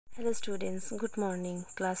Hello students, good morning.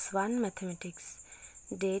 Class 1 Mathematics.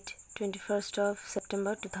 Date 21st of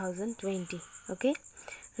September 2020. Okay,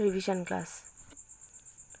 revision class.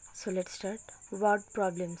 So let's start. Word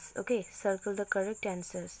problems. Okay, circle the correct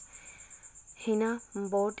answers. Hina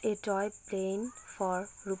bought a toy plane for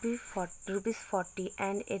rupees 40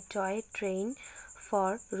 and a toy train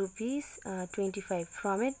for rupees 25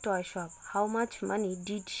 from a toy shop. How much money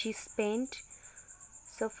did she spend?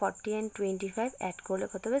 So 40 and 25 add korle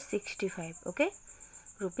koto hobe 65. Okay,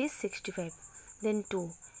 rupees 65. Then 2.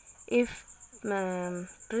 If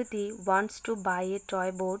Priti wants to buy a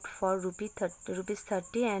toy boat for rupees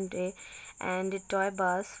 30 and a toy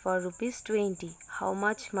bus for rupees 20, how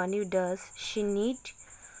much money does she need?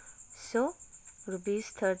 So rupees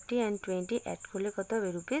 30 and 20 add korle koto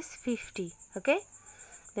hobe rupees 50. Okay,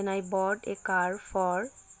 then I bought a car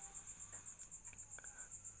for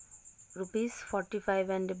rupees 45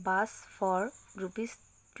 and a bus for rupees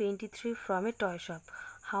 23 from a toy shop.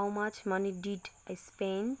 How much money did I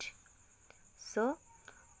spend? So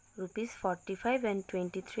rupees 45 and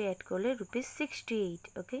 23 at korle rupees 68.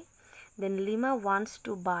 Okay, then Lima wants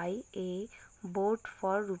to buy a boat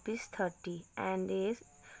for rupees 30 and a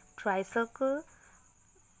tricycle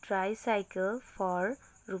for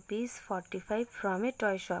rupees 45 from a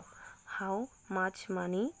toy shop. How much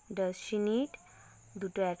money does she need?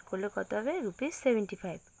 দুটো add করলে কত হবে? rupees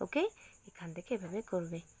 75. ওকে, এখান থেকে এভাবে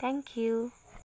করবে। Thank you.